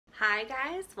Hi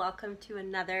guys, welcome to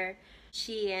another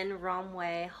Shein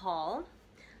Romwe haul.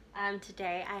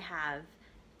 Today I have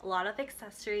a lot of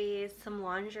accessories, some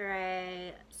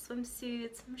lingerie,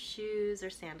 swimsuits, some shoes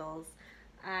or sandals.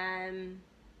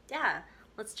 Yeah,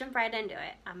 let's jump right into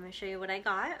it. I'm going to show you what I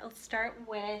got. I'll start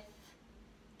with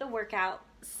the workout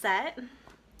set.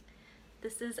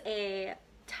 This is a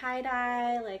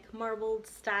tie-dye, like marbled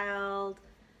styled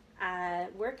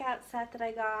workout set that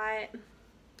I got.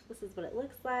 This is what it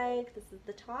looks like. This is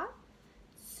the top.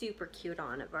 Super cute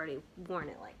on. I've already worn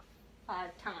it like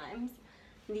 5 times.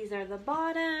 These are the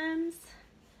bottoms.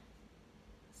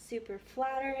 Super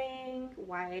flattering.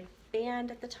 Wide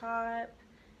band at the top.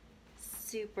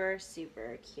 Super,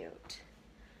 super cute.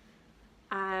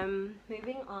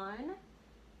 Moving on.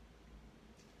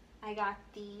 I got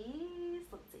these.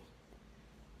 Let's see.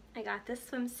 I got this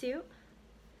swimsuit.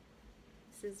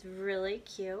 This is really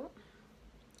cute.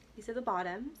 These are the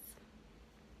bottoms.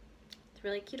 It's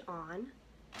really cute on.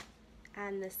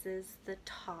 And this is the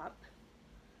top,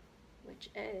 which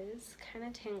is kind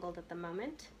of tangled at the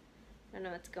moment. I don't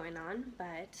know what's going on,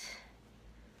 but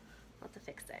I'll have to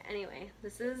fix it. Anyway,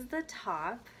 this is the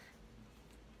top,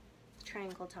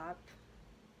 triangle top.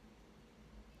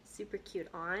 Super cute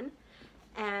on.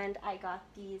 And I got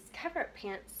these cover-up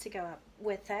pants to go up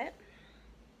with it.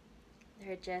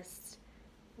 They're just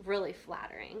really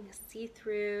flattering.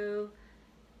 See-through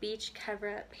beach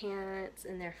cover-up pants,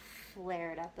 and they're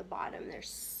flared at the bottom. They're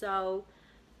so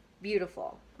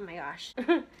beautiful. Oh my gosh.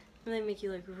 They make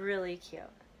you look really cute.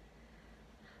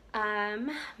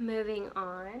 Moving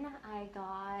on, I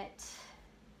got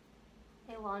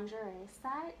a lingerie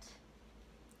set.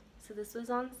 So this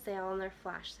was on sale on their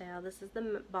flash sale. This is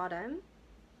the bottom.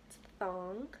 It's a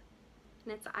thong,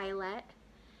 and it's eyelet.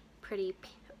 Pretty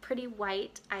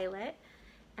white eyelet.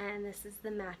 And this is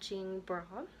the matching bra,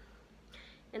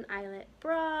 an eyelet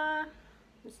bra.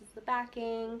 This is the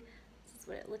backing. This is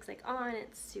what it looks like on.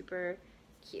 It's super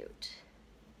cute.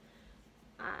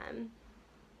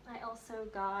 I also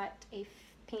got a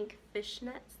pink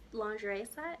fishnet lingerie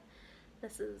set.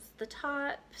 This is the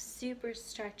top, super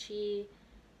stretchy,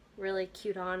 really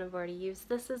cute on. I've already used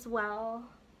this as well.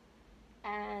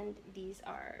 And these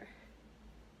are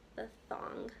the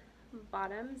thong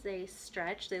bottoms. They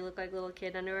stretch. They look like little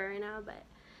kid underwear right now, but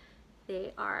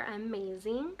they are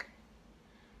amazing.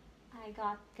 I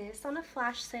got this on a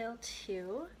flash sale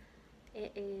too.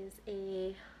 It is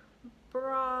a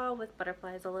bra with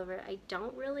butterflies all over it. I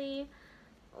don't really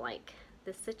like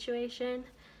this situation.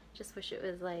 Just wish it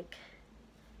was like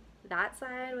that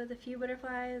side with a few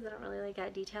butterflies. I don't really like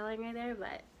that detailing right there,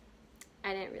 but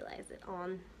I didn't realize it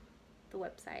on the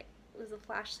website. It was a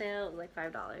flash sale. It was like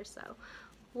 $5, so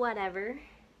whatever.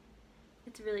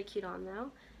 It's really cute on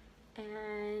though.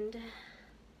 And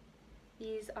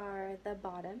these are the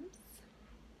bottoms.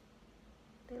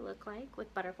 They look like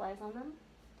with butterflies on them.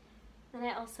 Then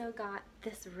I also got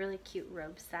this really cute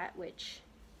robe set, which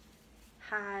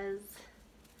has,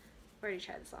 I already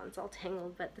tried this on, it's all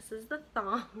tangled, but this is the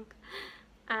thong.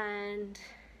 And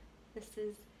this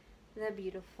is the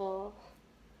beautiful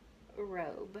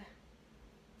robe.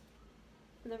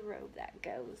 The robe that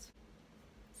goes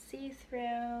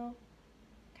see-through.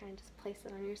 Kind of just place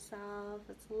it on yourself.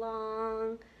 It's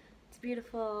long. It's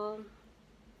beautiful.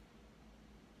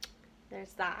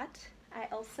 There's that. I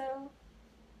also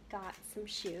got some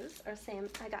shoes, or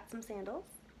I got some sandals.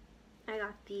 I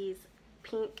got these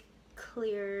pink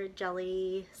clear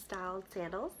jelly styled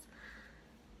sandals.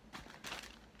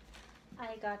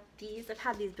 I got these. I've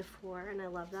had these before and I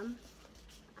love them.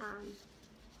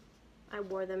 I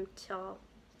wore them till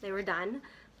they were done,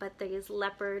 but these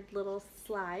leopard little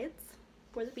slides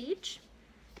for the beach.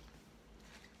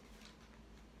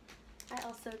 I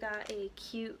also got a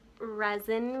cute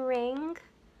resin ring,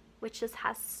 which just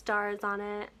has stars on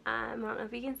it. I don't know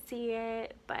if you can see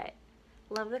it, but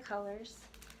love the colors.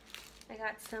 I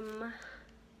got some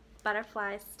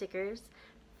butterfly stickers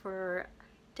for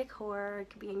decor.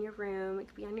 It could be in your room, it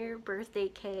could be on your birthday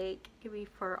cake, it could be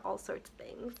for all sorts of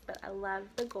things, but I love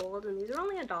the gold, and these are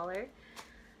only $1.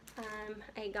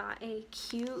 I got a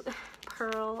cute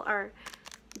pearl or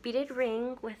beaded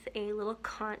ring with a little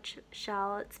conch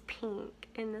shell. It's pink,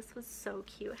 and this was so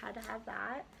cute. Had to have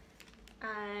that.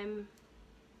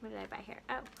 What did I buy here?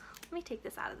 Oh, let me take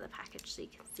this out of the package so you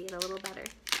can see it a little better.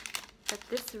 But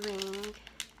this ring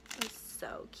is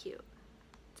so cute.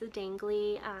 It's a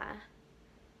dangly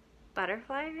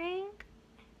butterfly ring.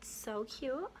 It's so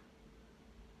cute.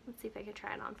 Let's see if I can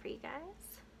try it on for you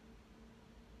guys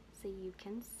so you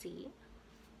can see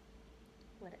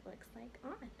what it looks like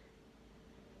on.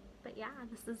 But yeah,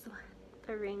 this is what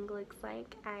the ring looks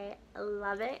like. I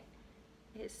love it.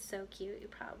 It is so cute. You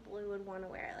probably would want to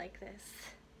wear it like this.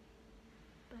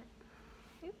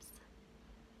 But, oops.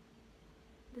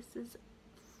 This is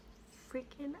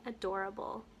freaking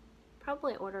adorable.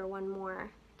 Probably order one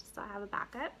more just so I have a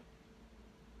backup.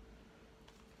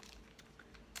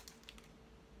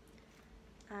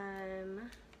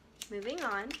 Moving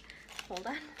on. Hold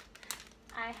on.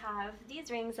 I have these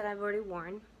rings that I've already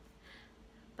worn,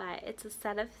 but it's a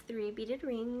set of 3 beaded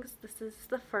rings. This is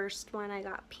the first one. I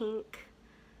got pink.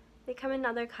 They come in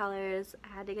other colors.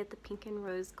 I had to get the pink and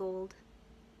rose gold.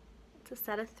 It's a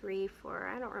set of 3 for,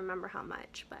 I don't remember how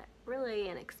much, but really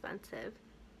inexpensive.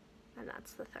 And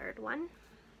that's the third one.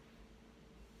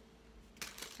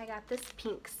 I got this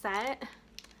pink set,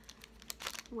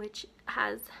 which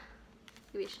has,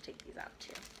 maybe I should take these out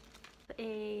too.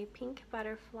 A pink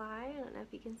butterfly, I don't know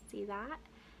if you can see that,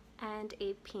 and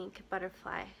a pink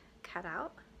butterfly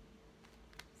cutout.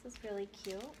 This is really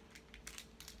cute.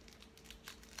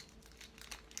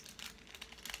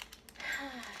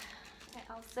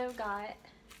 I also got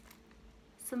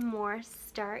some more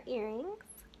star earrings,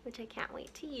 which I can't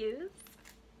wait to use.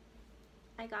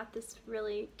 I got this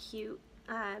really cute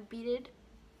beaded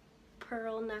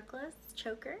pearl necklace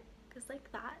choker, just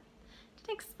like that.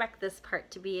 Didn't expect this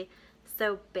part to be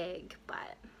so big,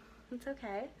 but it's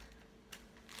okay.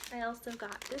 I also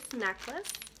got this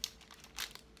necklace,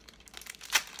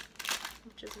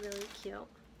 which is really cute.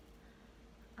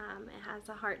 It has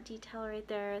a heart detail right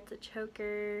there. It's a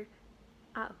choker.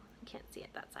 Oh, you can't see it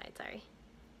that side, sorry.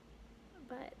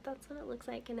 But that's what it looks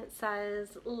like, and it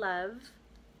says love.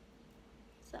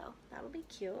 So that'll be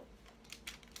cute.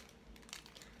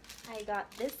 I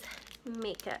got this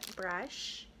makeup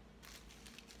brush.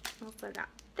 Also got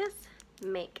this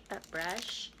makeup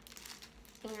brush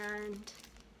and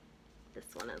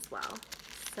this one as well.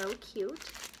 So cute.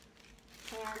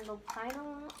 And the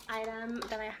final item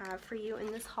that I have for you in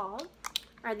this haul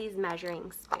are these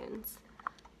measuring spoons.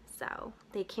 So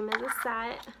they came as a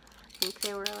set. I think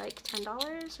they were like $10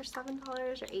 or $7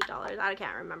 or $8. I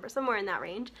can't remember. Somewhere in that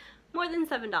range. More than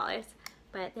 $7.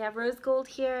 But they have rose gold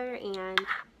here and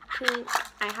pink.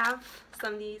 I have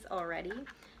some of these already.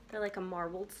 They're like a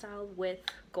marbled style with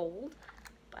gold.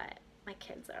 But my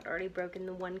kids had already broken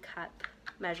the 1 cup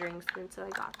measuring spoon, so I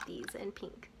got these in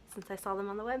pink since I saw them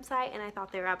on the website and I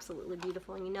thought they were absolutely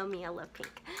beautiful, and you know me, I love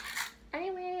pink.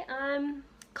 Anyway,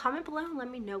 comment below and let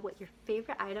me know what your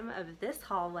favorite item of this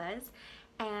haul was,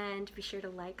 and be sure to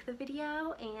like the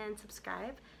video and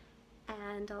subscribe,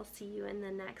 and I'll see you in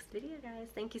the next video, guys.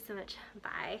 Thank you so much.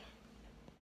 Bye.